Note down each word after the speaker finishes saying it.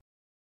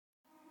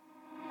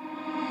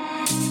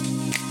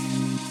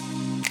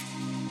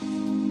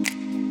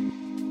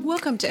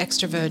Welcome to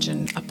Extra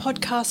Virgin, a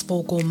podcast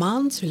for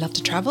gourmands who love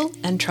to travel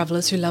and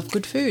travellers who love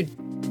good food.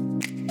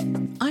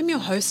 I'm your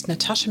host,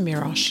 Natasha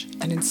Mirosh,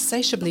 an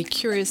insatiably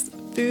curious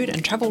food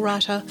and travel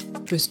writer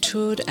who has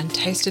toured and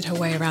tasted her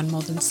way around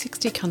more than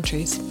 60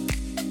 countries.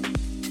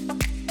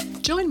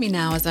 Join me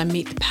now as I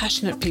meet the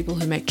passionate people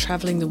who make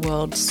travelling the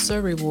world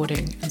so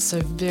rewarding and so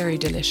very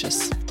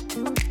delicious.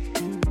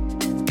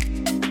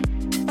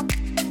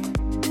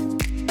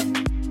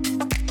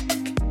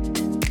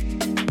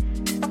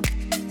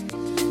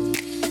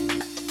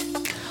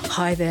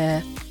 Hi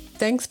there.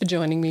 Thanks for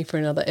joining me for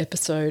another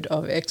episode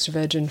of Extra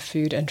Virgin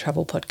Food and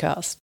Travel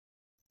Podcast.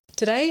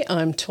 Today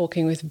I'm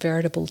talking with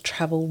veritable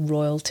travel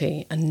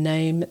royalty, a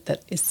name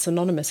that is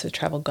synonymous with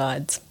travel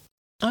guides.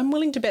 I'm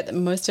willing to bet that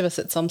most of us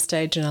at some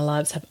stage in our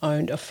lives have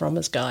owned a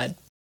Frommer's guide.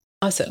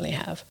 I certainly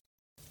have.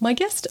 My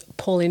guest,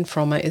 Pauline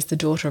Frommer, is the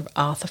daughter of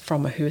Arthur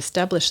Frommer, who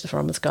established the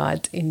Frommer's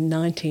Guides in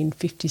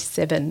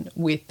 1957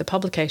 with the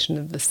publication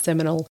of the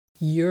seminal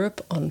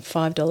Europe on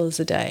 $5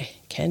 a day.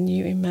 Can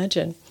you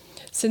imagine?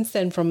 Since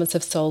then, Frommers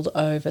have sold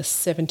over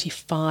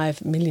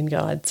 75 million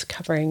guides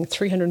covering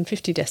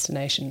 350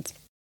 destinations.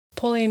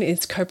 Pauline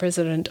is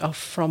co-president of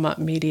Frommer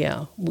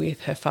Media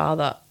with her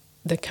father.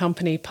 The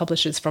company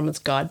publishes Frommer's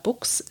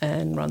guidebooks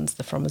and runs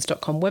the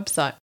Frommers.com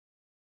website.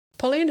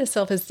 Pauline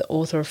herself is the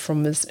author of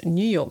Frommer's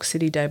New York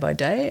City Day by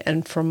Day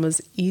and Frommer's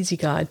Easy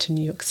Guide to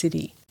New York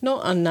City.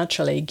 Not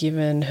unnaturally,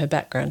 given her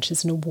background,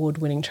 she's an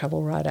award-winning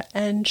travel writer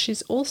and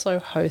she's also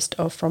host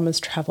of Frommer's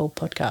Travel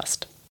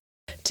Podcast.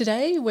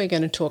 Today we're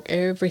going to talk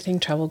everything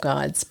travel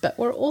guides, but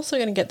we're also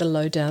going to get the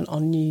lowdown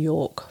on New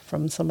York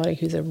from somebody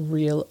who's a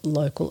real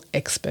local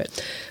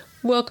expert.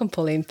 Welcome,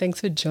 Pauline.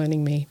 Thanks for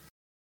joining me.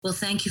 Well,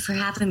 thank you for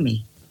having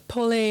me.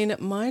 Pauline,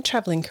 my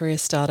travelling career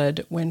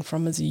started when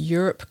Frommer's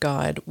Europe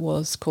guide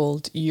was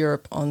called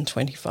Europe on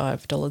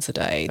 $25 a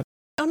day.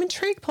 I'm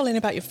intrigued, Pauline,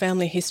 about your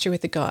family history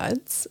with the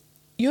guides.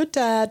 Your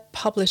dad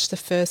published the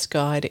first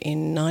guide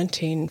in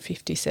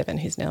 1957.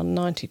 He's now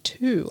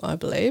 92, I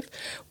believe.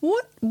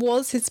 What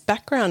was his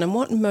background and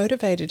what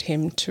motivated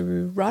him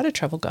to write a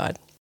travel guide?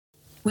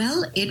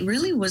 Well, it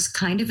really was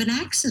kind of an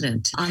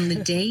accident. On the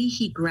day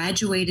he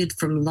graduated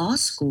from law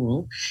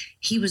school,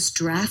 he was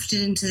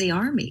drafted into the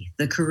army.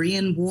 The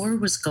Korean War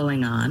was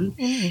going on.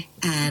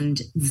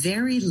 And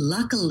very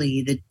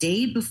luckily, the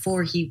day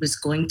before he was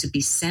going to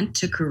be sent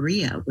to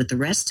Korea with the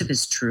rest of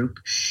his troop,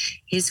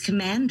 his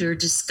commander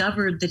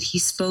discovered that he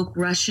spoke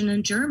Russian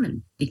and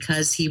German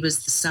because he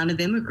was the son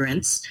of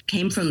immigrants,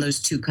 came from those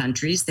two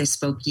countries. They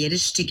spoke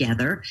Yiddish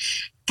together.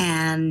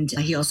 And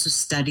he also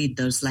studied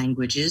those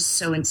languages.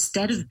 So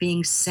instead of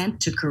being sent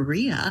to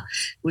Korea,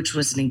 which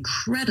was an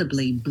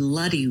incredibly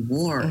bloody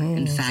war,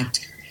 in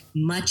fact,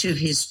 much of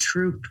his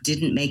troop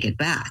didn't make it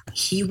back.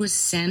 He was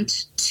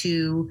sent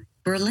to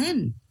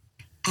Berlin.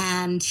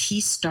 And he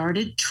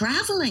started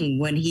traveling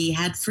when he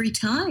had free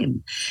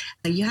time.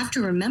 You have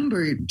to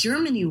remember,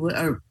 Germany,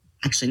 or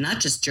actually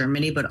not just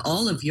Germany, but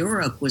all of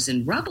Europe was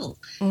in rubble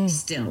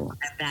still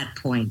at that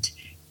point.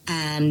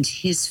 And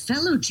his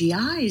fellow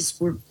GIs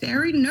were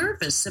very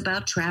nervous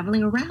about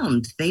traveling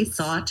around. They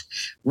thought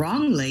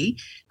wrongly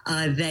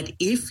that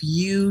if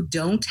you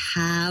don't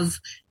have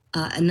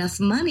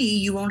enough money,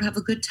 you won't have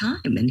a good time.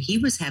 And he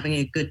was having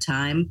a good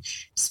time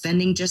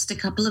spending just a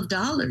couple of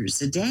dollars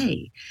a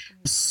day.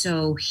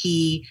 So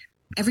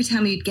every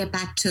time he'd get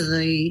back to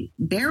the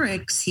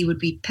barracks, he would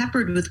be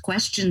peppered with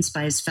questions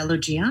by his fellow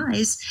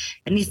GIs.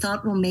 And he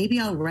thought, well, maybe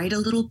I'll write a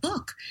little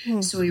book.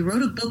 So he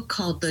wrote a book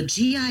called The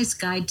GI's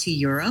Guide to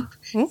Europe.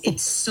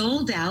 It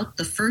sold out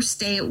the first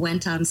day it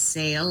went on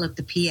sale at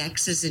the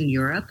PXs in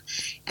Europe.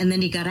 And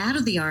then he got out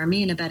of the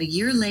army. And about a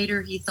year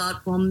later, he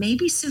thought, well,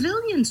 maybe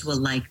civilians will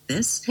like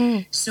this.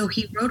 So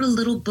he wrote a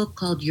little book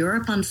called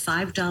Europe on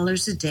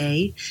 $5 a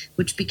day,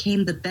 which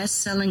became the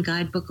best-selling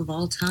guidebook of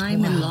all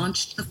time and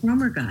launched the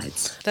Frommer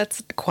Guides.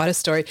 That's quite a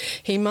story.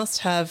 He must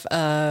have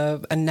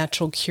a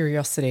natural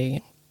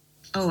curiosity.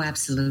 Oh,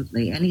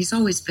 absolutely. And he's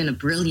always been a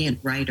brilliant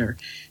writer.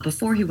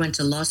 Before he went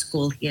to law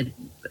school, he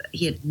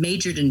had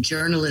majored in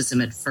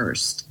journalism at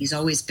first. He's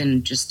always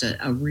been just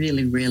a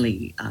really,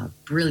 really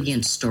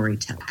brilliant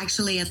storyteller.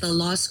 Actually, at the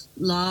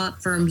law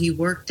firm he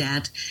worked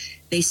at,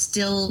 they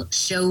still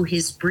show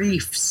his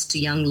briefs to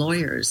young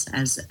lawyers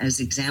as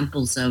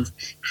examples of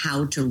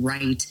how to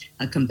write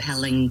a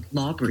compelling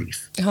law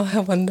brief. Oh,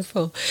 how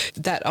wonderful.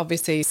 That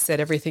obviously set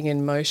everything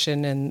in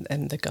motion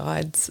and the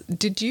guides.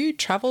 Did you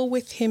travel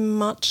with him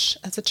much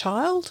as a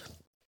child?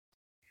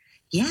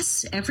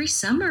 Yes, every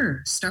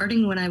summer,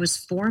 starting when I was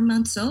 4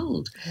 months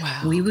old.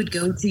 Wow. We would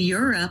go to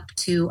Europe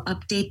to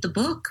update the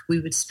book. We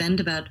would spend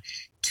about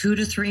 2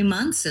 to 3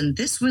 months. And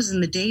this was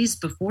in the days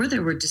before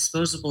there were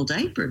disposable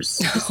diapers.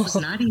 This was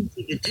not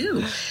easy to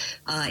do.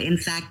 In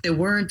fact, there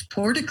weren't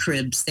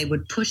porta-cribs. They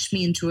would push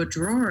me into a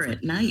drawer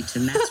at night,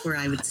 and that's where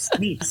I would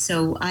sleep.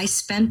 So I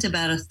spent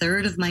about a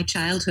third of my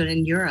childhood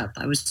in Europe.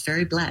 I was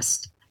very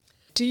blessed.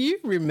 Do you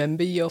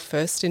remember your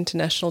first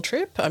international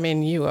trip? I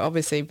mean, you were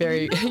obviously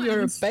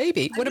you're a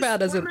baby. What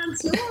about as a...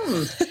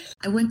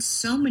 I went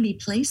so many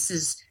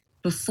places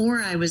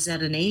before I was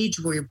at an age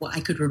where I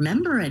could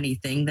remember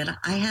anything, that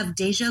I have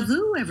deja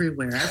vu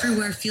everywhere.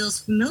 Everywhere feels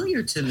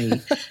familiar to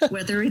me,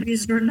 whether it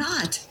is or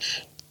not.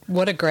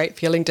 What a great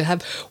feeling to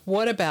have.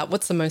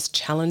 What's the most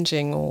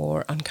challenging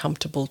or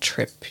uncomfortable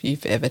trip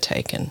you've ever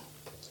taken?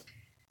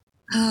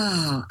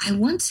 Oh, I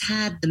once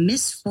had the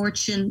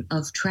misfortune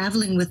of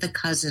traveling with a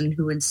cousin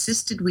who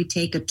insisted we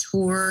take a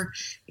tour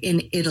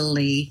in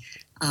Italy,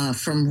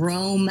 from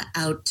Rome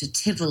out to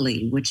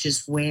Tivoli, which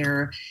is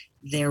where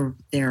there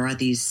are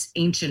these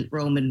ancient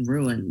Roman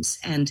ruins.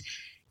 And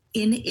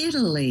in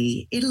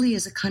Italy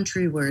is a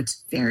country where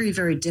it's very,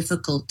 very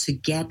difficult to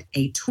get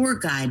a tour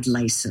guide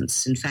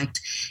license. In fact,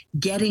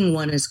 getting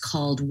one is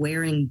called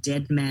wearing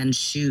dead man's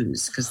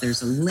shoes, because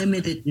there's a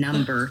limited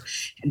number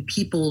and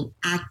people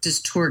act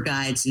as tour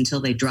guides until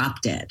they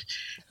drop dead.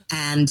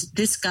 And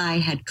this guy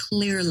had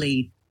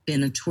clearly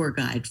been a tour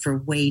guide for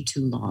way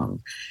too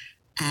long.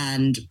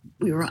 And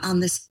we were on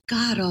this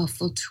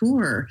god-awful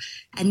tour.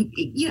 And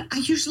yeah, I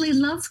usually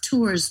love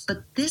tours,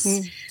 but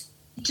this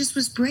just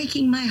was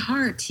breaking my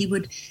heart. He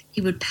would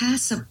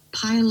pass a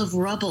pile of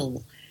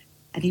rubble,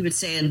 and he would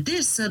say, "And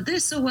this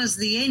was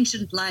the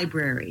ancient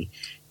library."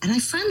 And I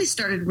finally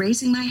started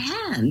raising my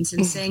hands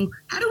and saying,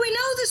 "How do we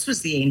know this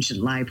was the ancient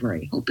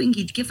library?" Hoping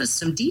he'd give us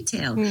some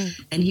detail.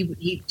 And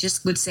he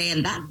just would say,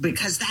 "And that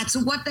because that's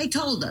what they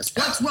told us.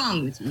 What's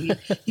wrong with you?"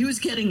 He was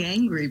getting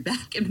angry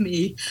back at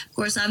me. Of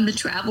course, I'm the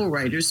travel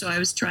writer, so I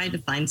was trying to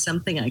find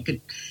something I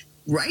could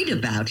write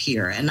about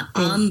here. And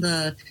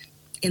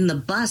in the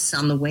bus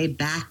on the way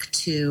back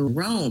to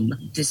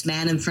Rome, this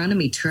man in front of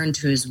me turned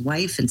to his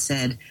wife and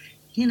said,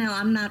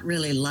 "I'm not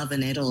really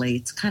loving Italy.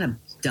 It's kind of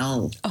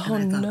dull." Oh,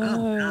 and I thought,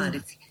 no. oh,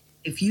 God,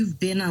 if you've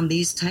been on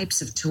these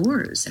types of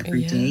tours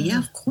every day,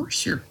 of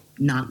course you're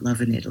not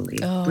loving Italy.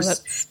 It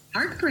was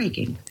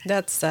heartbreaking.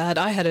 That's sad.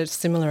 I had a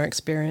similar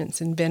experience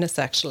in Venice,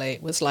 actually.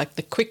 It was like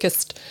the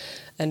quickest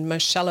and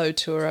most shallow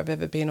tour I've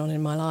ever been on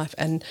in my life.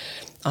 And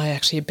I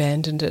actually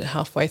abandoned it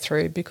halfway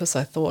through because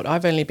I thought,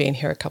 I've only been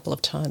here a couple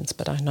of times,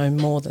 but I know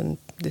more than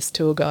this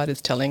tour guide is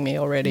telling me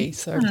already.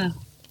 So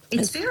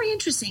it's very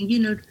interesting.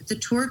 The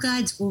tour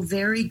guides will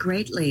vary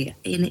greatly.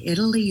 In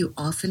Italy, you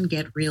often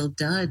get real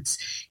duds.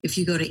 If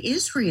you go to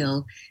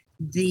Israel,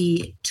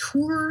 the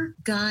tour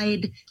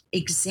guide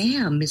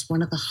exam is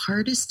one of the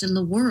hardest in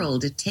the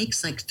world. It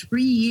takes like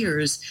 3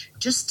 years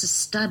just to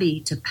study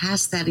to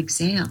pass that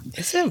exam.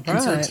 Is it right?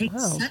 And so it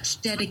takes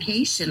such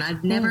dedication.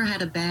 I've never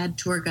had a bad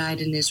tour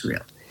guide in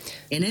Israel.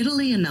 In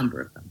Italy, a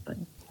number of them, but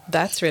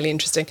that's really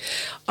interesting.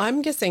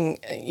 I'm guessing,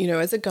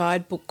 as a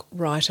guidebook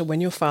writer, when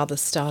your father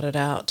started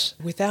out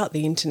without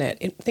the internet,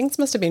 things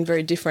must have been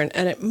very different,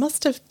 and it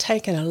must have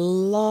taken a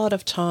lot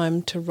of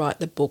time to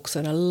write the books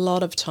and a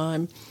lot of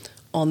time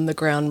on the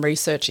ground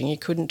researching. You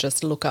couldn't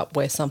just look up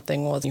where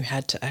something was. You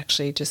had to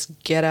actually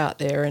just get out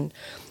there and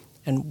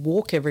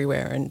walk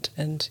everywhere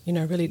and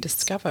really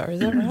discover. Is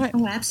that right?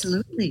 Oh,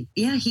 absolutely.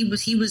 Yeah, he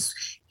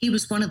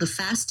was one of the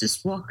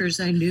fastest walkers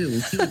I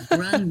knew. He would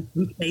run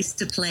from place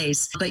to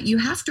place. But you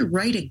have to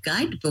write a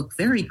guidebook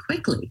very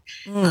quickly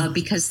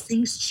because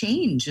things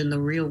change in the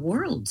real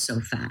world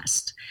so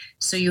fast.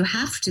 So you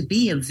have to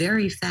be a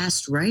very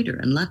fast writer,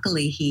 and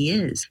luckily he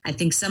is. I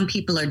think some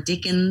people are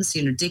Dickens.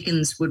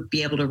 Dickens would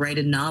be able to write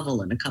a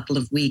novel in a couple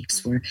of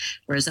weeks,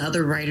 whereas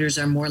other writers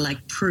are more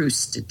like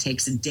Proust. It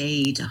takes a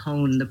day to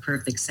hone the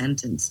perfect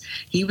sentence.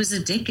 He was a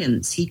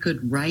Dickens. He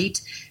could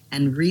write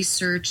and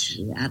research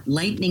at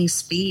lightning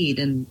speed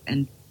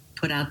and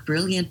put out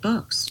brilliant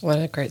books. What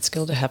a great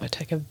skill to have. It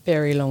take a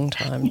very long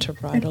time to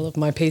write all of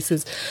my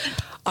pieces.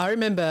 I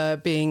remember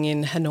being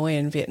in Hanoi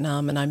in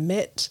Vietnam, and I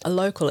met a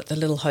local at the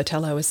little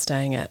hotel I was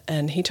staying at,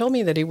 and he told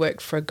me that he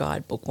worked for a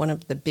guidebook, one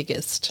of the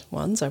biggest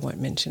ones. I won't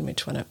mention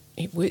which one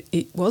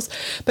it was,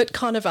 but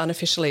kind of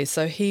unofficially.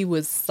 So he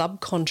was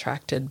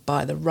subcontracted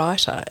by the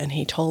writer, and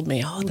he told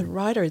me, the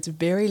writer is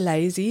very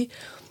lazy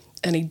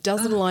and he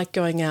doesn't like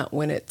going out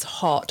when it's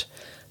hot.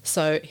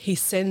 So he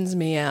sends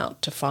me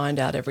out to find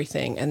out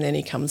everything, and then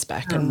he comes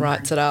back and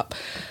writes it up.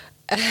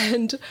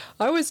 And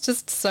I was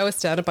just so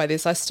astounded by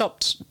this. I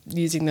stopped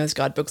using those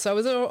guidebooks. I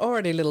was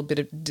already a little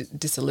bit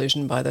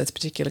disillusioned by those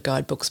particular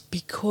guidebooks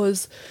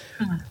because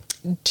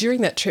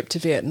during that trip to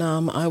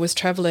Vietnam, I was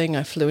travelling.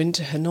 I flew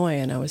into Hanoi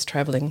and I was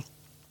travelling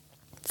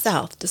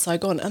south to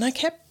Saigon, and I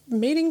kept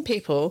meeting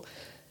people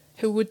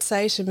who would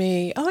say to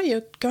me, "Oh,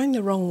 you're going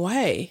the wrong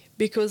way,"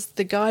 because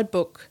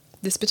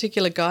this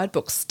particular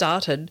guidebook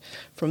started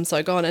from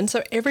Saigon. And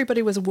so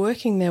everybody was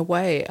working their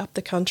way up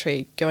the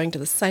country, going to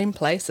the same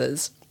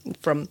places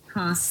from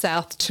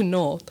south to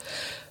north.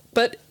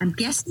 But I'm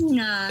guessing,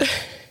 I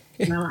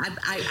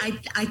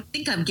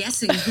think I'm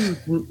guessing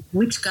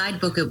which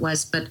guidebook it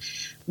was, but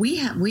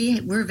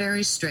we're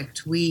very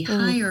strict. We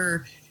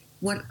hire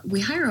what we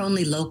hire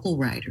only local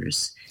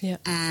writers, Yeah.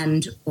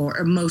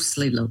 or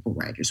mostly local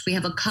writers. We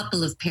have a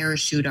couple of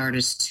parachute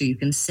artists who you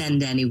can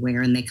send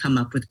anywhere and they come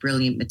up with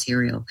brilliant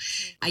material.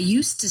 I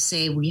used to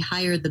say we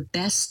hire the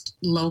best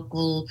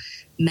local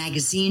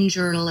magazine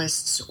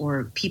journalists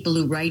or people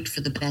who write for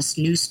the best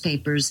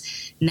newspapers.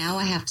 Now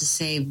I have to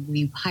say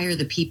we hire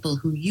the people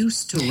who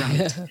used to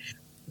write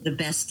the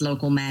best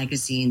local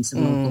magazines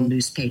and local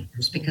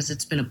newspapers, because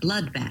it's been a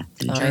bloodbath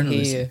in journalism.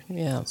 I hear you.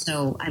 Yeah.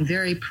 So I'm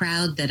very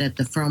proud that at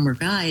the Frommer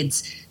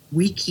Guides,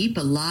 we keep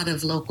a lot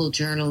of local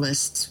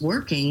journalists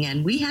working,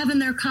 and we have in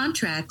their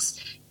contracts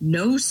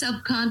no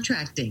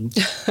subcontracting.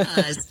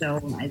 So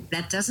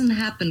that doesn't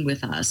happen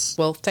with us.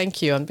 Well,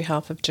 thank you on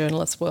behalf of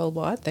journalists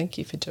worldwide. Thank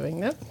you for doing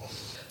that.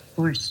 Of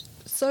course.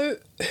 So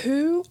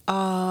who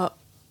are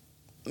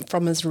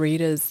Frommer's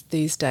readers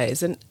these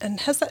days, and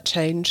has that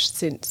changed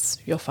since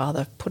your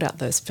father put out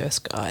those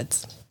first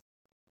guides?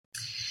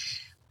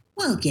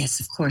 Well,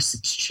 yes, of course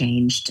it's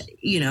changed.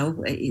 You know,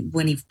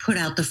 when he put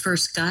out the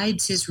first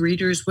guides, his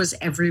readers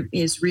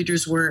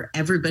were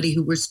everybody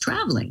who was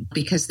traveling,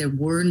 because there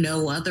were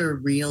no other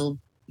real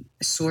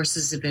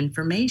sources of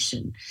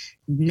information.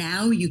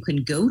 Now you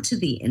can go to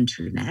the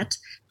internet.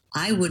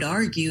 I would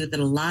argue that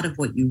a lot of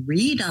what you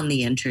read on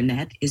the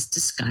internet is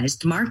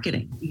disguised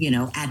marketing,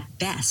 at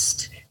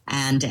best.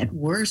 And at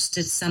worst,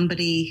 it's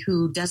somebody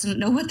who doesn't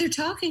know what they're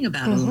talking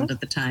about a lot of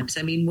the times.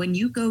 I mean, when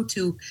you go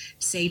to,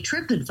 say,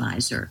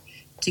 TripAdvisor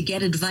to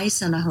get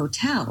advice on a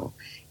hotel,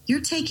 you're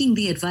taking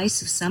the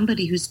advice of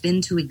somebody who's been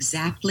to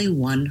exactly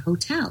one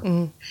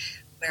hotel.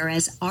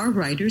 Whereas our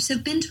writers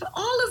have been to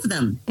all of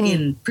them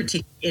in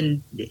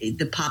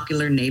the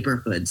popular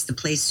neighborhoods, the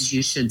places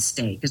you should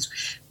stay, because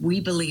we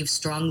believe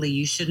strongly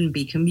you shouldn't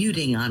be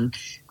commuting on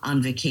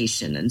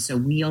vacation. And so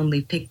we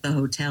only pick the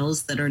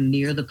hotels that are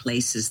near the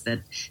places that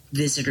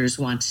visitors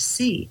want to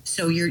see.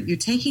 So you're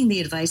taking the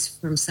advice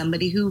from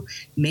somebody who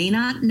may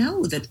not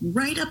know that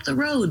right up the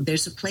road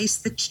there's a place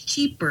that's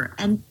cheaper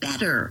and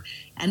better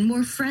and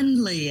more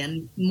friendly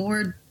and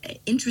more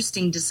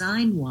interesting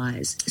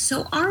design-wise.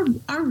 So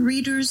our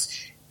readers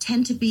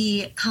tend to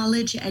be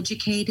college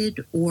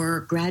educated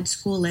or grad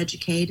school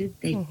educated.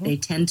 They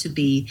tend to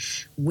be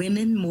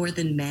women more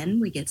than men.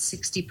 We get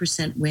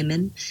 60%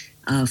 women,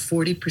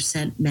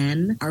 40%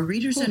 men. Our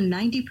readers are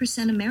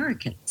 90%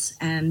 Americans.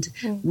 And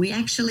we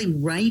actually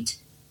write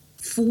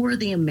for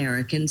the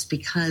Americans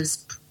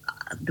because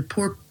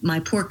my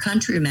poor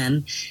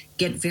countrymen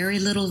get very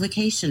little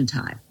vacation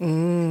time.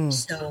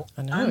 So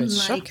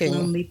unlike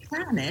Lonely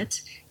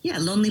Planet,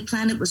 Lonely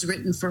Planet was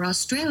written for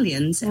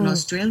Australians, and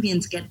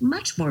Australians get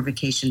much more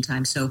vacation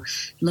time. So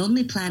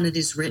Lonely Planet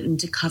is written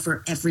to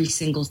cover every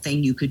single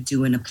thing you could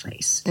do in a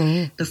place.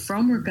 The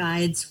Frommer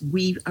Guides,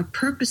 we are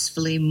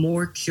purposefully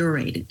more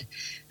curated,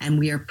 and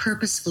we are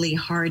purposefully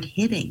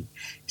hard-hitting.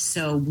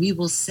 So we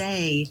will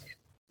say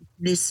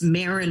this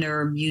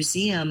Mariner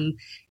Museum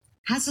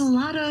has a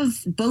lot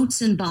of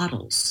boats and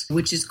bottles,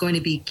 which is going to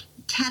be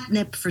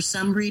catnip for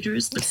some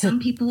readers, but some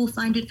people will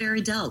find it very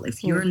dull.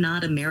 If you're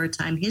not a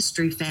maritime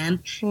history fan,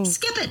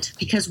 skip it,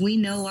 because we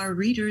know our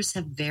readers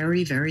have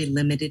very, very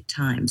limited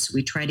time. So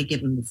we try to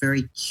give them a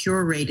very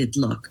curated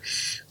look.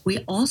 We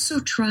also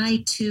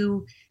try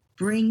to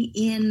bring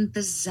in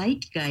the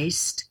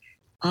zeitgeist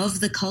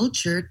of the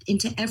culture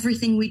into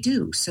everything we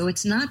do. So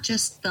it's not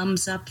just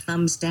thumbs up,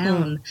 thumbs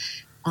down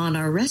on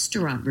our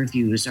restaurant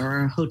reviews or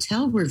our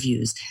hotel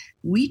reviews.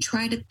 We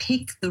try to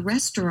pick the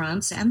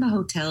restaurants and the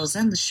hotels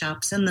and the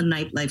shops and the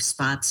nightlife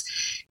spots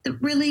that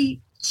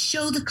really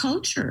show the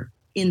culture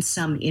in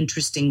some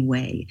interesting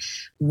way,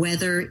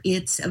 whether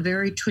it's a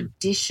very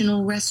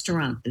traditional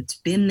restaurant that's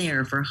been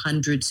there for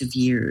hundreds of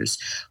years,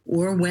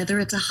 or whether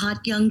it's a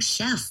hot young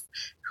chef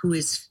who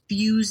is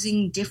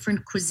fusing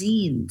different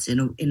cuisines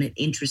in an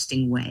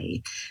interesting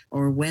way,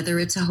 or whether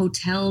it's a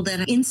hotel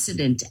that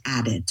incident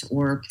at it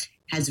or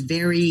has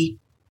very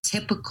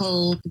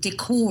typical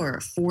decor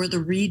for the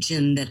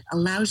region that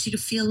allows you to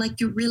feel like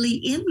you're really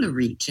in the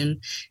region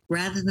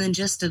rather than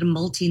just at a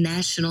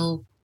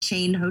multinational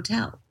chain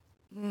hotel.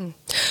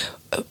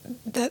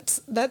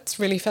 That's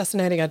really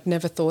fascinating. I'd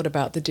never thought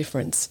about the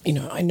difference.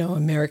 I know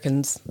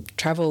Americans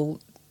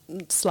travel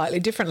slightly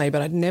differently,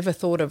 but I'd never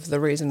thought of the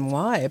reason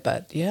why.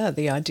 But the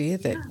idea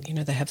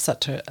that, they have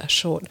such a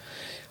short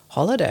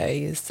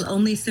holiday is...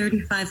 Only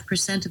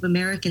 35% of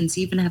Americans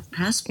even have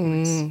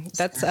passports.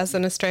 That's, as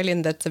an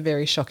Australian, that's a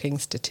very shocking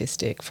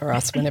statistic for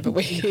us whenever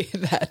we hear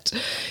that.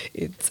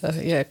 It's,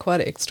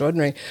 quite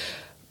extraordinary.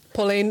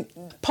 Pauline,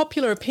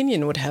 popular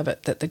opinion would have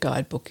it that the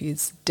guidebook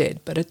is dead,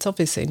 but it's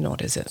obviously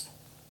not, is it?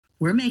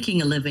 We're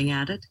making a living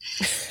at it.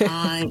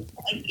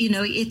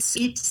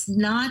 It's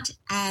not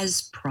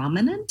as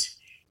prominent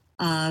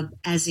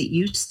as it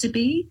used to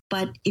be.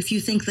 But if you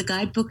think the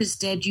guidebook is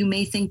dead, you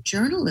may think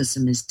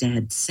journalism is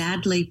dead.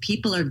 Sadly,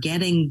 people are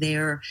getting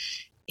their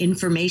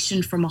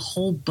information from a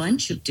whole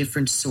bunch of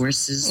different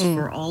sources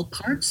for all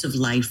parts of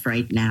life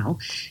right now.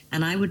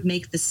 And I would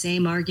make the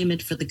same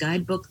argument for the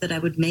guidebook that I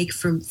would make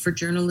for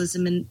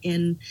journalism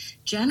in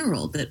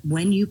general, that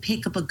when you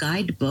pick up a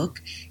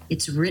guidebook,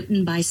 it's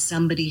written by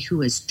somebody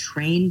who is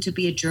trained to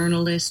be a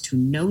journalist, who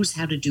knows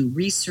how to do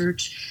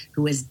research,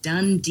 who has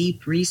done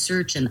deep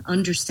research and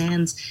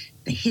understands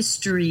the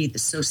history, the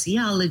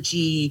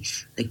sociology,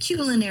 the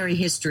culinary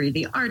history,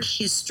 the art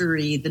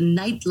history, the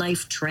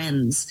nightlife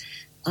trends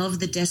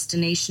of the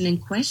destination in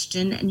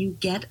question, and you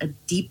get a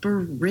deeper,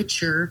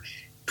 richer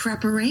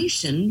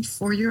preparation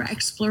for your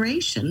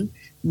exploration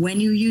when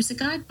you use a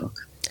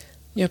guidebook.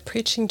 You're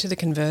preaching to the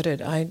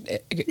converted. I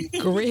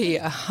agree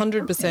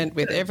 100%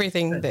 with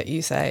everything that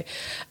you say.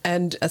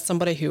 And as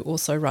somebody who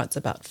also writes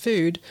about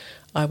food,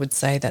 I would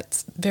say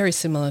that's very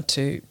similar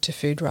to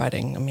food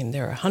writing. I mean,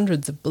 there are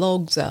hundreds of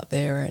blogs out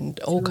there and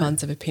all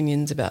kinds of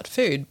opinions about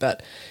food,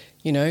 but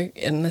you know,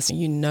 unless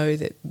you know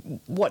that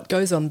what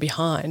goes on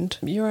behind,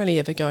 you're only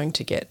ever going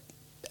to get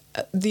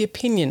the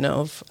opinion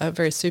of a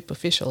very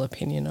superficial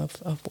opinion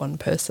of one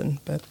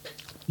person. But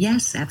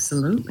yes,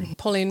 absolutely.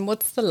 Pauline,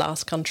 what's the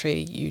last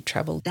country you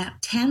travelled?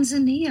 That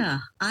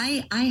Tanzania.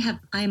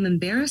 I'm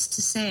embarrassed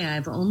to say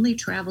I've only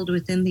traveled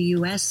within the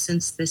U.S.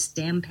 since this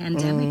damn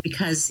pandemic,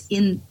 because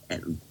in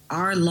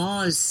our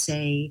laws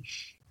say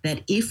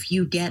that if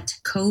you get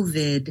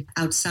COVID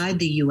outside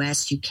the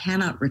U.S., you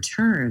cannot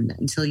return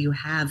until you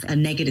have a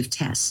negative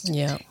test.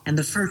 Yeah. And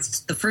the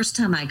first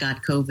time I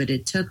got COVID,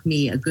 it took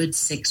me a good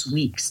 6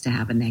 weeks to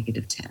have a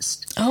negative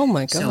test. Oh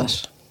my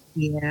gosh. So,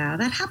 yeah,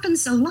 that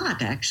happens a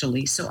lot,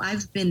 actually. So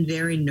I've been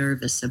very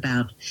nervous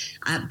about,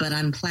 but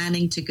I'm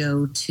planning to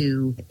go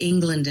to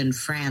England and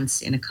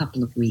France in a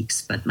couple of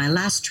weeks. But my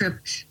last trip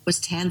was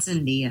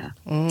Tanzania.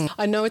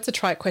 I know it's a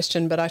trite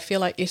question, but I feel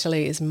like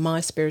Italy is my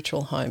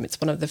spiritual home.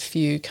 It's one of the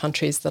few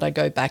countries that I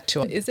go back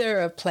to. Is there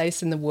a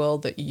place in the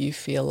world that you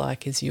feel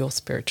like is your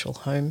spiritual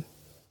home?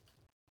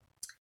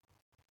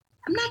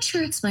 I'm not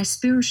sure it's my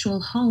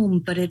spiritual home,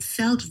 but it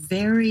felt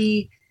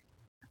very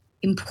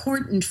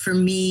important for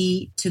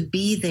me to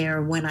be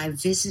there when I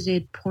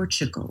visited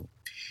Portugal.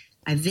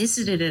 I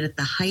visited it at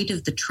the height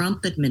of the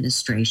Trump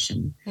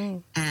administration.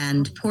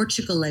 And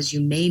Portugal, as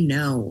you may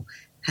know,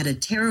 had a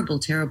terrible,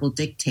 terrible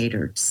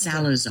dictator,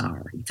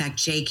 Salazar. In fact,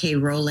 J.K.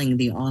 Rowling,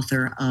 the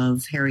author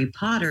of Harry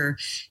Potter,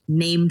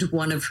 named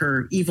one of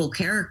her evil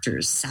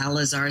characters,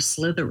 Salazar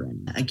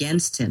Slytherin,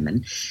 against him.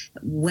 And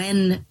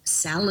when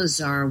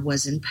Salazar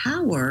was in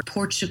power,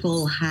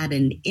 Portugal had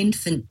an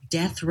infant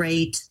death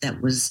rate that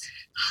was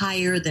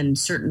higher than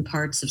certain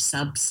parts of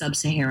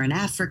sub-Saharan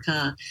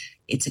Africa.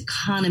 Its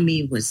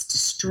economy was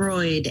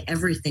destroyed.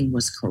 Everything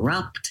was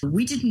corrupt.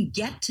 We didn't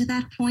get to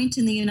that point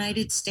in the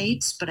United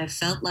States, but I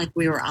felt like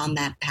we were on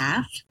that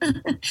path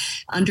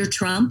under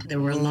Trump. There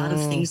were a lot of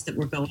things that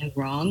were going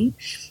wrong.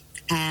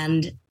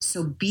 And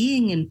so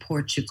being in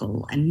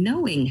Portugal and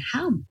knowing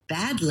how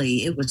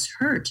badly it was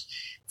hurt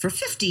for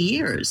 50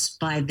 years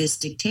by this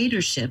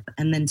dictatorship,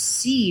 and then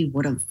see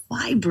what a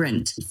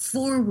vibrant,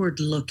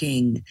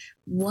 forward-looking,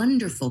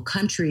 wonderful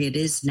country it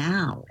is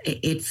now,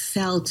 it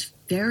felt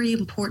very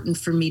important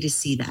for me to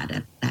see that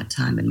at that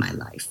time in my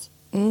life.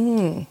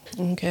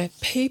 Okay.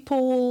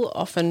 People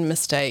often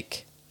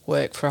mistake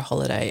work for a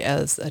holiday.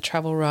 As a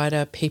travel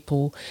writer,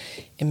 people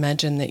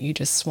imagine that you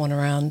just swan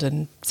around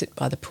and sit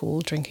by the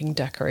pool drinking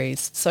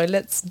daiquiris. So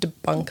let's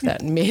debunk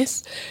that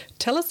myth.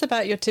 Tell us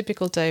about your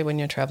typical day when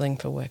you're traveling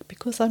for work,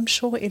 because I'm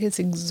sure it is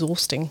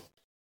exhausting.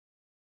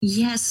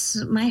 Yes,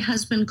 my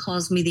husband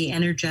calls me the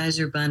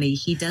Energizer Bunny.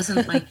 He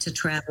doesn't like to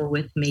travel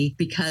with me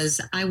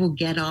because I will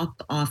get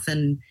up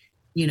often,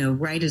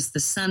 right as the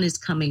sun is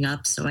coming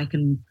up, so I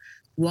can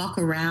walk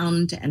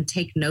around and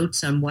take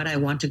notes on what I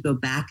want to go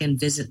back and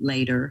visit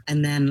later.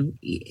 And then,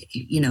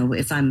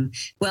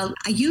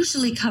 I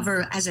usually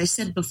cover, as I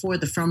said before,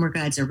 the Frommer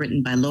Guides are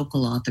written by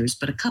local authors.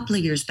 But a couple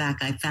of years back,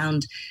 I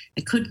found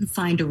I couldn't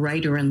find a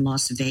writer in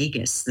Las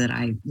Vegas that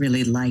I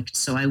really liked.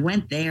 So I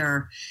went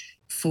there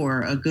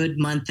for a good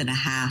month and a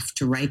half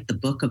to write the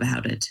book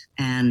about it.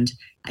 And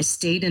I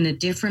stayed in a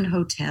different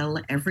hotel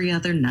every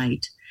other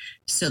night.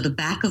 So the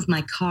back of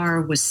my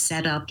car was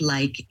set up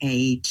like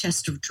a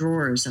chest of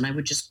drawers, and I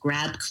would just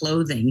grab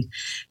clothing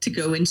to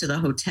go into the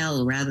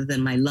hotel rather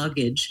than my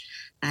luggage.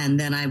 And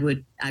then I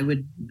would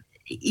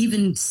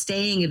even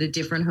staying at a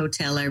different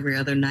hotel every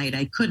other night.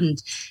 I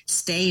couldn't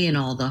stay in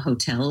all the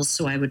hotels,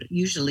 so I would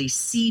usually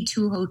see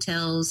 2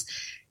 hotels,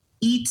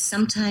 eat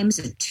sometimes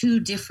at 2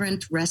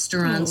 different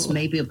restaurants,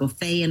 maybe a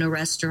buffet in a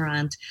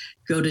restaurant,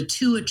 go to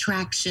 2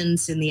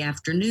 attractions in the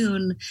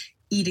afternoon,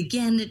 eat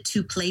again at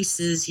 2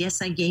 places.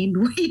 Yes, I gained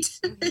weight.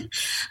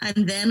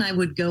 And then I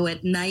would go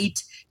at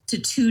night to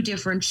 2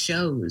 different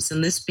shows.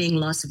 And this being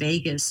Las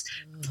Vegas,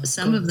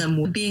 Some of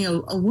them, being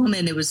a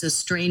woman, it was a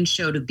strange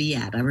show to be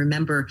at. I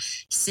remember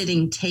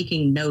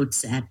taking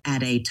notes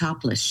at a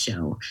topless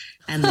show,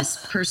 and this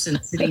person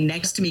sitting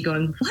next to me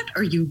going, "What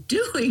are you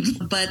doing?"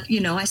 But,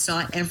 I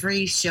saw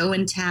every show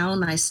in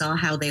town. I saw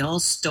how they all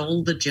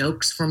stole the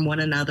jokes from one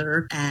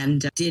another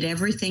and did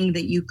everything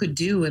that you could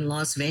do in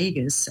Las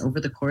Vegas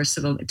over the course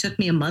of it took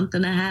me a month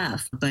and a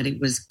half, but it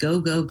was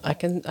go. I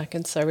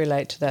can so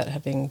relate to that,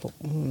 having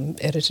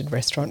edited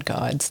restaurant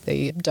guides,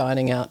 the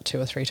dining out 2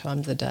 or 3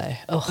 times a day.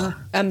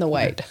 And the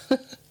wait.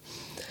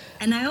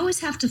 And I always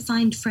have to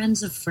find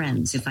friends of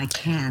friends, if I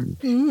can,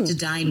 to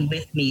dine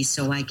with me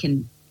so I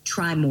can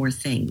try more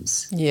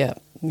things. Yeah,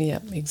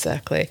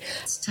 exactly.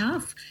 It's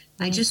tough.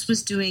 I just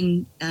was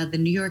doing the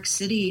New York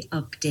City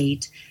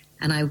update,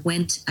 and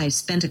I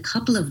spent a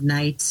couple of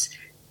nights,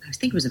 I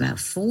think it was about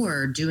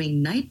 4,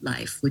 doing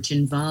nightlife, which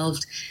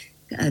involved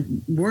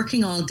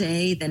working all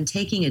day, then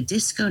taking a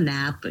disco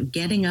nap,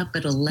 getting up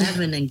at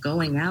 11 and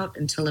going out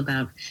until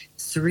about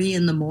 3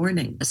 in the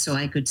morning so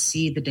I could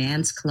see the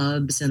dance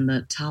clubs and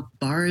the top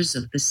bars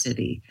of the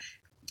city.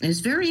 It's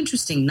very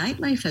interesting.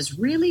 Nightlife has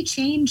really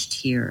changed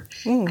here.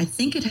 I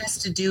think it has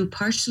to do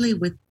partially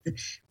with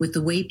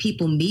the way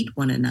people meet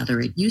one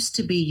another. It used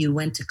to be you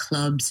went to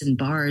clubs and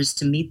bars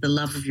to meet the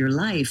love of your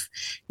life.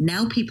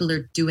 Now people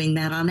are doing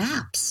that on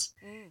apps.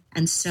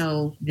 And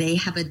so they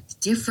have a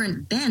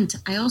different bent.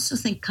 I also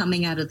think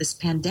coming out of this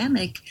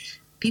pandemic,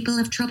 people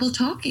have trouble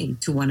talking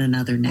to one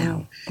another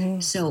now.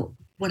 So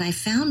what I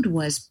found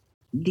was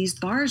these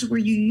bars where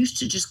you used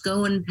to just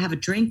go and have a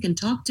drink and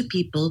talk to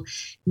people,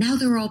 now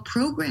they're all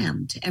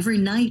programmed. Every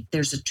night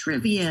there's a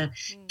trivia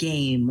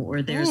game,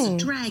 or there's a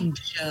drag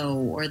show,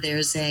 or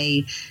there's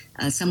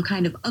some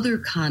kind of other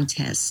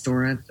contest,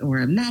 or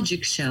a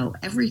magic show.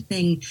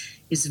 Everything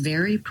is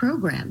very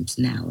programmed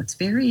now. It's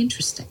very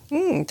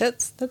interesting.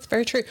 That's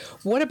very true.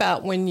 What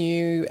about when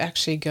you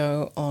actually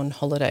go on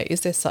holiday?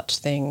 Is there such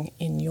thing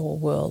in your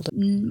world?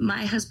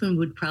 My husband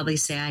would probably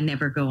say I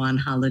never go on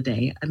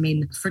holiday. I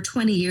mean, for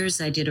 20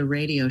 years, I did a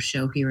radio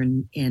show here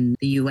in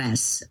the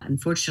U.S.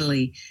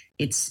 Unfortunately,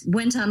 it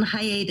went on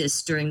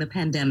hiatus during the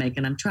pandemic,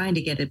 and I'm trying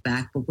to get it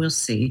back, but we'll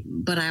see.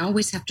 But I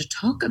always have to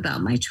talk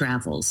about my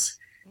travels.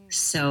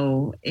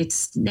 So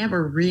it's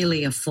never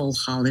really a full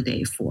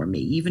holiday for me,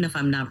 even if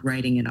I'm not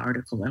writing an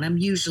article. And I'm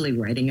usually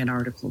writing an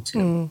article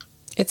too.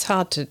 It's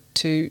hard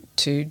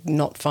to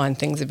not find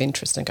things of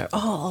interest and go,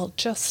 I'll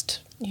just,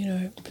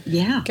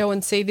 go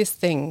and see this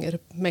thing. It'll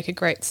make a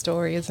great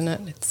story, isn't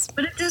it?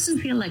 But it doesn't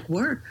feel like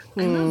work.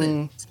 I love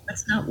it.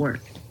 That's not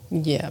work.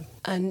 Yeah.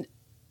 And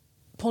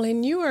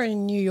Pauline, you are a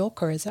New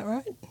Yorker, is that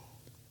right?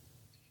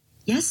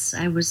 Yes,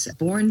 I was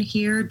born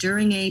here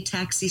during a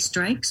taxi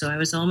strike, so I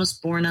was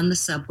almost born on the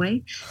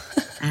subway,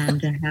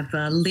 and have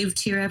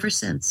lived here ever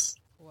since.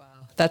 Wow,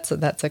 that's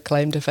a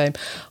claim to fame.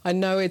 I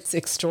know it's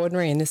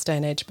extraordinary in this day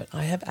and age, but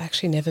I have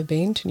actually never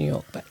been to New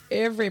York. But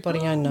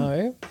everybody I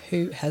know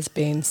who has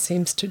been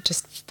seems to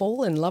just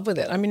fall in love with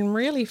it. I mean,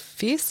 really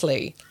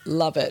fiercely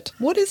love it.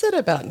 What is it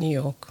about New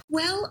York?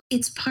 Well,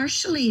 it's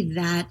partially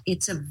that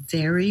it's a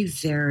very,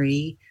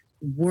 very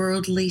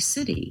worldly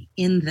city,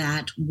 in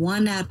that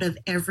 1 out of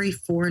every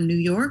 4 New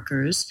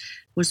Yorkers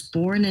was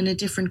born in a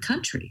different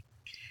country.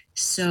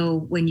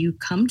 So when you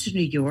come to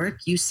New York,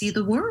 you see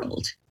the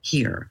world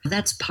here.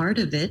 That's part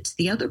of it.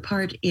 The other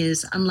part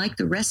is, unlike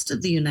the rest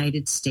of the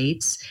United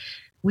States,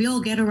 we all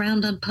get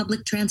around on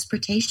public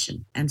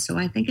transportation. And so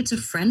I think it's a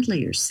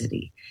friendlier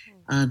city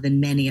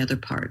than many other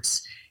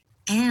parts.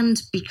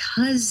 And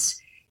because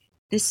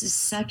this is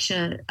such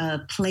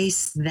a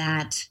place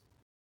that,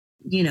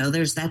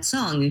 there's that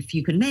song, if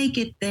you can make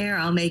it there,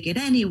 I'll make it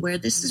anywhere.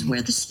 This is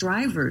where the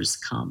strivers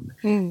come.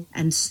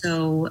 And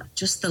so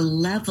just the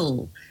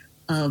level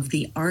of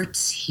the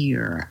arts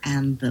here,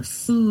 and the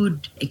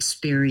food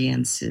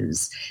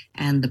experiences,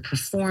 and the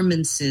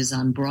performances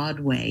on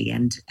Broadway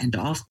and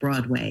off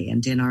Broadway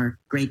and in our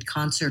great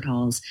concert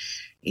halls,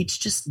 it's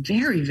just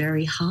very,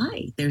 very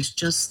high. There's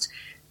just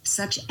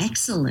such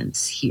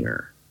excellence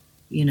here.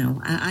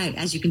 I,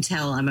 as you can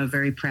tell, I'm a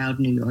very proud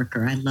New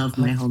Yorker. I love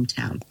my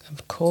hometown.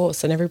 Of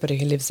course, and everybody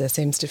who lives there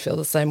seems to feel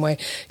the same way.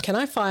 Can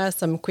I fire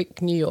some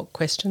quick New York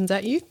questions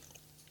at you?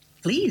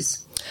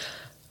 Please.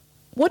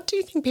 What do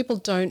you think people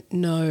don't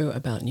know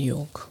about New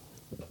York?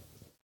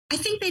 I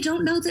think they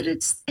don't know that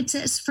it's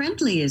as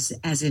friendly as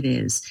it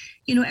is.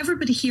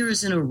 Everybody here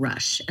is in a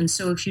rush. And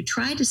so if you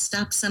try to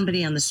stop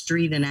somebody on the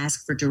street and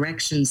ask for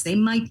directions, they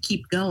might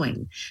keep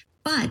going.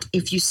 But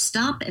if you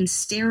stop and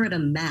stare at a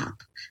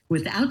map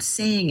without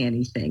saying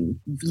anything,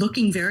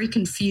 looking very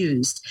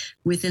confused,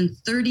 within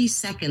 30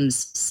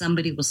 seconds,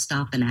 somebody will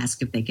stop and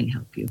ask if they can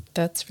help you.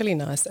 That's really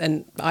nice.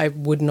 And I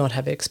would not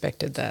have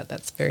expected that.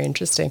 That's very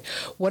interesting.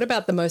 What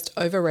about the most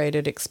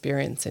overrated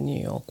experience in New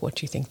York? What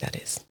do you think that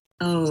is?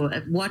 Oh,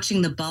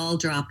 watching the ball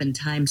drop in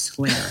Times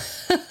Square.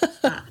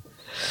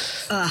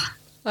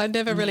 I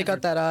never really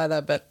got that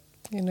either, but,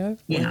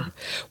 Yeah.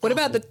 What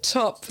about the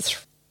top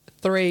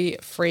 3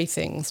 free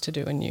things to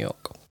do in New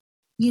York?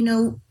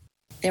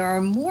 There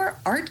are more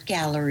art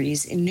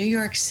galleries in New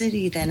York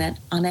City than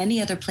on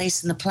any other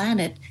place on the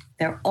planet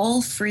They're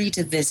all free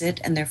to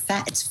visit, and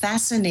it's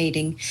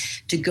fascinating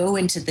to go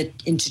into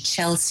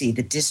Chelsea,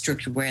 the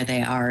district where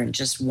they are, and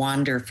just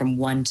wander from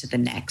one to the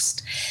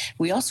next.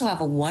 We also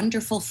have a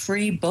wonderful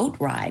free boat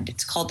ride.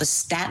 It's called the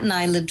Staten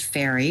Island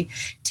Ferry.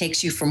 It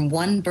takes you from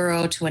one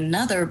borough to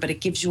another, but it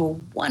gives you a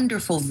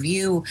wonderful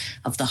view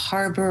of the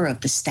harbor,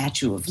 of the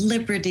Statue of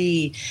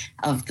Liberty,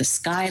 of the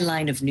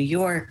skyline of New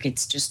York.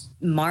 It's just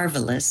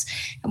marvelous.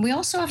 And we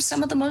also have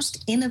some of the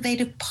most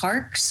innovative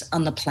parks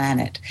on the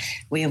planet.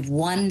 We have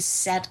one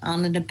set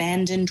on an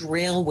abandoned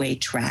railway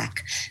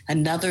track,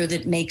 another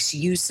that makes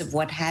use of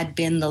what had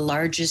been the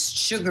largest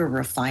sugar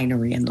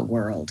refinery in the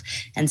world.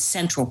 And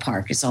Central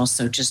Park is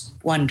also just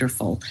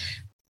wonderful.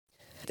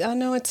 I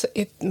know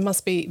it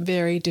must be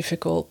very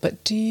difficult,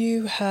 but do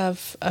you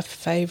have a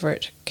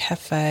favourite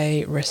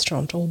cafe,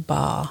 restaurant or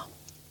bar?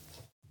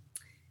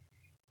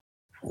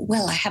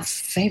 Well, I have a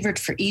favorite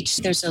for each.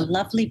 There's a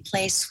lovely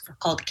place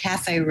called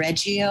Cafe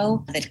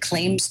Reggio that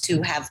claims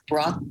to have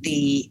brought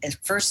the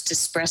first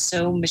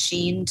espresso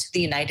machine to the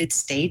United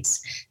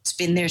States. It's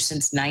been there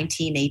since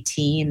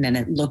 1918, and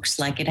it looks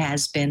like it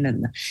has been.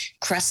 And the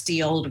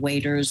crusty old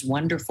waiters,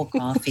 wonderful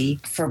coffee.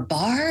 For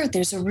bar,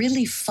 there's a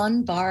really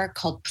fun bar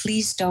called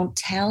Please Don't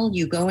Tell.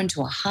 You go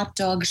into a hot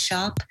dog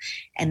shop,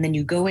 and then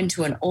you go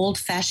into an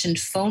old-fashioned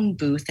phone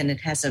booth, and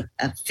it has a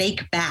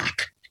fake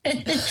back.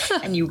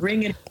 And you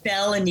ring a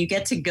bell and you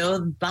get to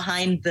go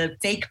behind the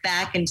fake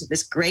back into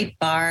this great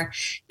bar.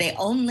 They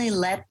only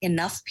let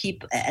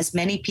as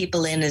many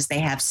people in as they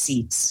have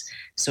seats.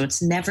 So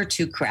it's never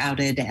too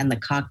crowded, and the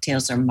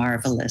cocktails are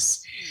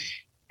marvelous.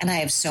 And I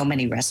have so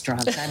many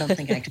restaurants. I don't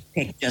think I could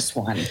pick just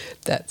one.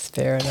 That's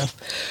fair enough.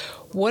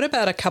 What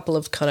about a couple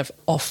of kind of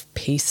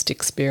off-piste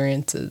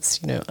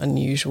experiences,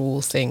 unusual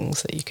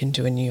things that you can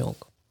do in New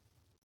York?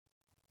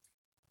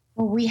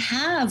 Well, we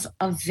have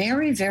a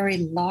very, very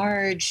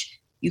large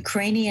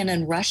Ukrainian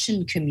and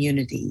Russian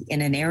community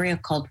in an area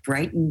called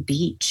Brighton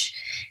Beach.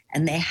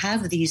 And they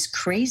have these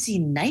crazy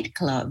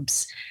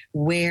nightclubs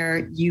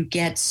where you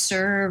get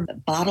served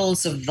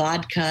bottles of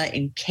vodka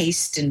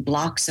encased in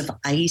blocks of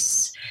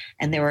ice.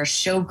 And there are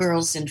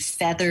showgirls in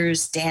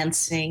feathers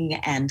dancing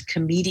and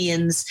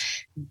comedians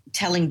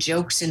telling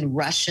jokes in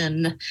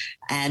Russian.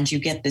 And you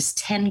get this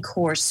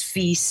 10-course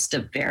feast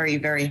of very,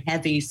 very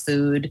heavy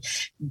food.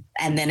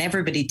 And then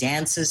everybody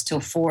dances till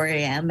 4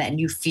 a.m. and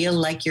you feel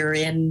like you're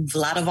in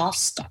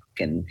Vladivostok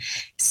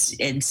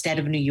instead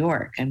of New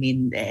York. I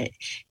mean,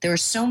 there are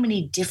so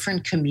many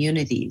different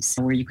communities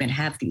where you can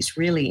have these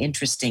really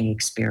interesting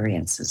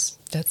experiences.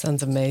 That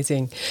sounds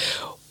amazing.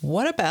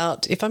 What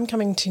about if I'm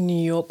coming to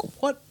New York,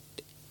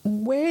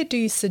 where do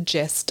you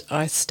suggest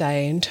I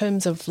stay in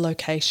terms of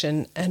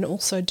location? And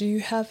also, do you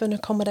have an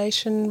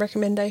accommodation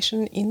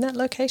recommendation in that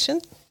location?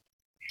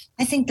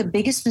 I think the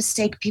biggest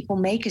mistake people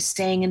make is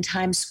staying in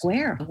Times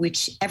Square,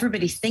 which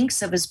everybody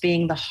thinks of as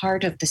being the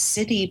heart of the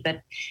city, but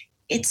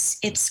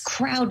it's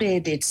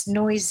crowded, it's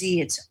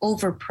noisy, it's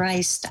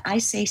overpriced. I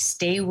say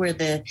stay where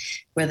the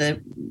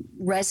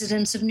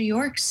residents of New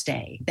York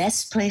stay.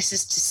 Best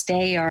places to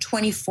stay are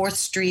 24th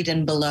Street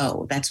and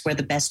below. That's where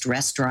the best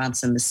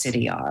restaurants in the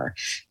city are,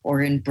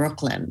 or in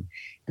Brooklyn.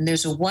 And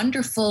there's a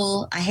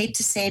wonderful, I hate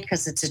to say it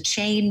because it's a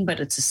chain, but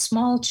it's a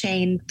small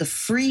chain, the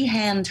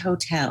Freehand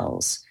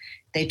Hotels.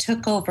 They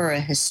took over a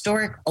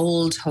historic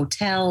old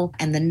hotel.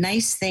 And the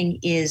nice thing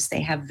is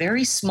they have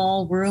very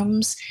small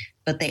rooms,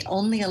 but they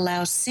only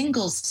allow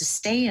singles to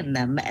stay in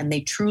them, and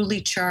they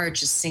truly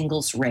charge a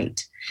singles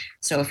rate.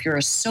 So if you're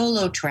a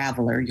solo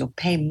traveler, you'll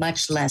pay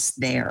much less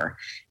there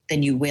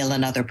than you will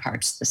in other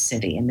parts of the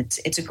city. And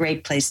it's a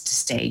great place to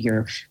stay.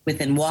 You're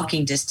within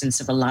walking distance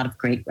of a lot of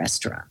great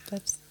restaurants.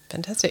 That's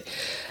fantastic.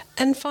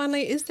 And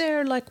finally, is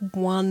there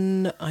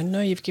one, I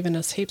know you've given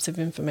us heaps of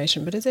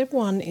information, but is there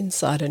one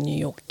insider New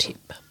York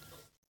tip?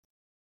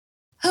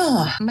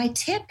 Oh, my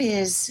tip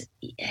is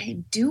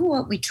do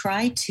what we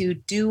try to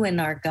do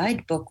in our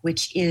guidebook,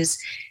 which is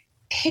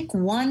pick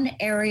one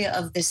area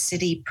of the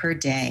city per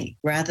day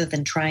rather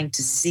than trying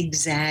to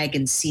zigzag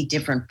and see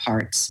different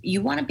parts.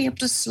 You want to be able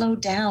to slow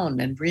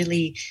down and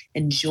really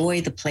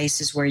enjoy the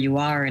places where you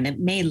are. And it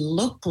may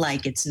look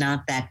like it's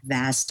not that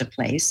vast a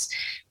place,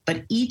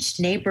 but each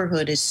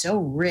neighborhood is so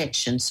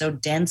rich and so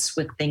dense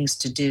with things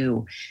to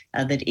do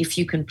that if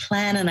you can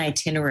plan an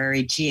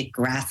itinerary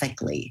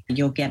geographically,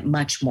 you'll get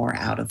much more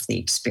out of the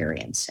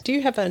experience. Do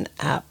you have an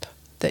app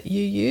that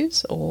you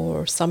use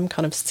or some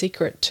kind of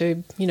secret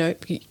to,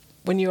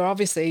 when you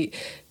obviously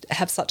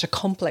have such a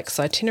complex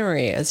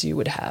itinerary as you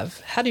would have,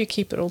 how do you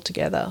keep it all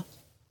together?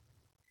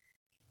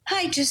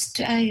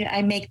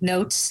 I make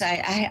notes.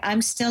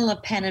 I'm still a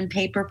pen and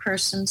paper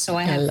person, so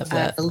I have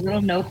a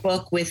little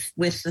notebook with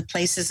the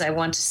places I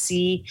want to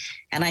see,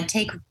 and I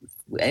take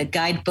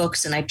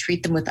guidebooks and I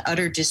treat them with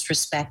utter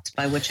disrespect,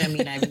 by which I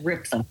mean I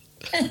rip them.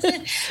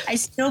 I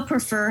still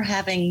prefer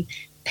having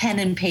pen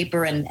and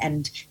paper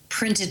and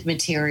printed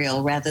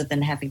material rather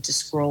than having to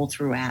scroll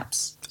through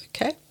apps.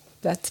 Okay.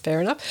 That's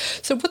fair enough.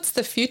 So what's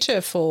the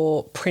future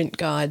for print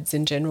guides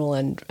in general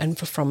and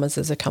for Frommer's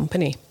as a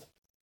company?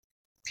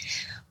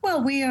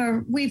 Well,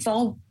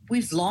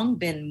 we've long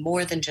been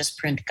more than just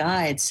print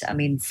guides. I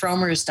mean,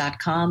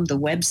 Fromers.com, the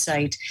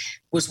website,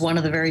 was one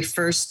of the very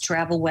first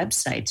travel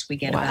websites. We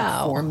get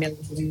about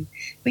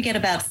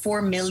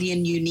 4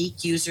 million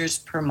unique users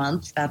per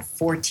month, about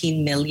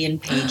 14 million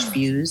page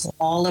views.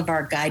 All of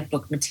our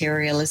guidebook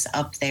material is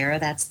up there.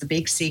 That's the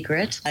big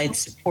secret. It's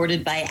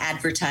supported by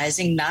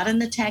advertising, not in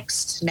the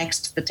text,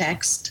 next to the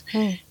text.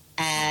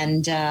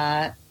 And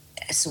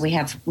so we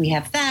have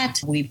that.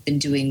 We've been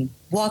doing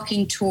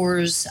walking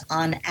tours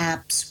on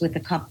apps with the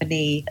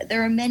company.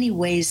 There are many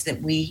ways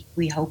that we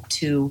hope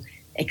to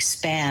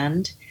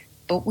expand,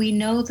 but we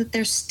know that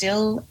there's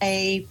still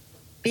a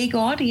big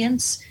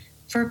audience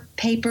for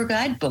paper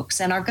guidebooks.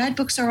 And our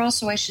guidebooks are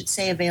also, I should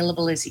say,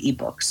 available as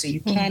ebooks, so you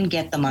can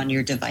get them on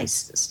your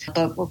devices.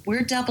 But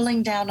we're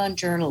doubling down on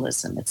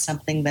journalism. It's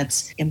something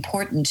that's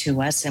important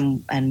to us.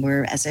 And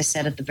we're, as I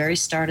said at the very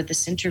start of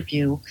this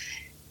interview,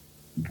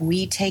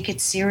 we take it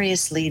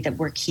seriously that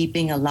we're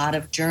keeping a lot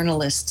of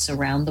journalists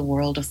around the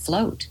world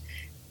afloat.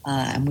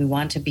 And we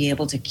want to be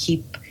able to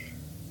keep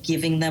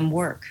giving them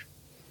work.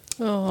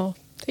 Oh,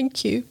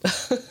 thank you.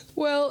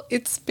 Well,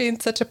 it's been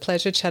such a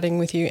pleasure chatting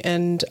with you,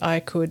 and I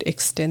could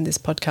extend this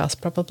podcast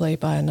probably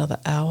by another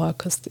hour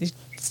because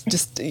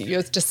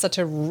you're just such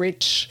a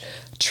rich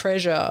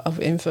treasure of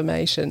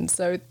information.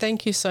 So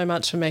thank you so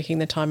much for making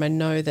the time. I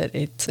know that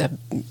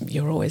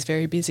you're always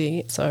very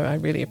busy, so I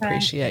really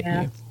appreciate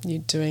you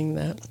doing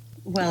that.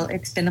 Well,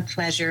 it's been a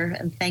pleasure,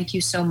 and thank you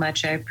so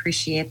much. I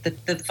appreciate the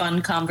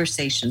fun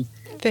conversation.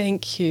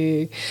 Thank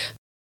you.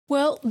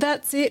 Well,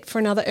 that's it for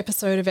another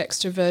episode of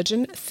Extra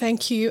Virgin.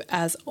 Thank you,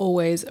 as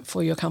always,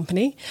 for your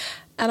company.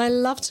 And I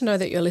love to know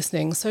that you're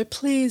listening, so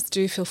please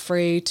do feel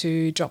free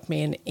to drop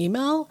me an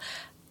email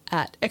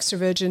at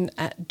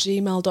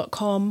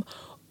extravirgin@gmail.com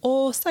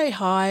or say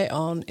hi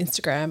on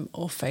Instagram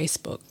or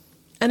Facebook.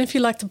 And if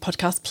you like the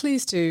podcast,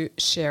 please do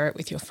share it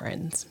with your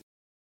friends.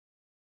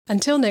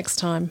 Until next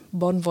time,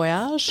 bon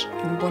voyage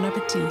and bon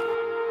appétit.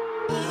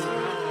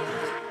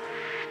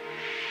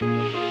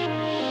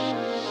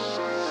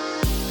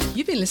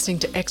 You've been listening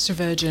to Extra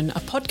Virgin,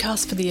 a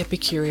podcast for the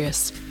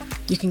epicurious.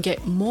 You can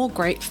get more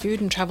great food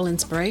and travel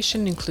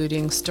inspiration,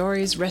 including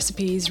stories,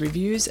 recipes,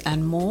 reviews,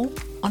 and more,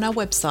 on our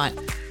website,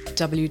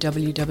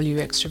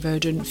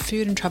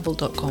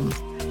 www.extravirginfoodandtravel.com.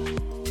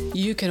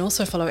 You can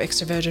also follow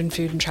Extra Virgin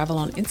Food and Travel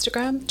on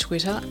Instagram,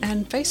 Twitter,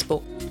 and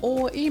Facebook,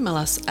 or email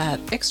us at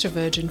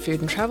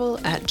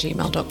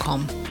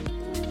extravirginfoodandtravel@gmail.com.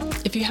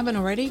 If you haven't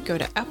already, go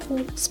to Apple,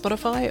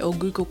 Spotify, or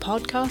Google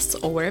Podcasts,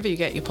 or wherever you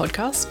get your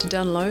podcasts, to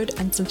download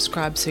and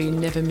subscribe so you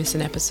never miss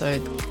an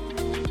episode.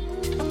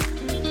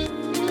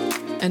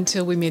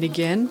 Until we meet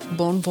again,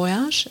 bon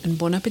voyage and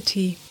bon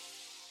appétit.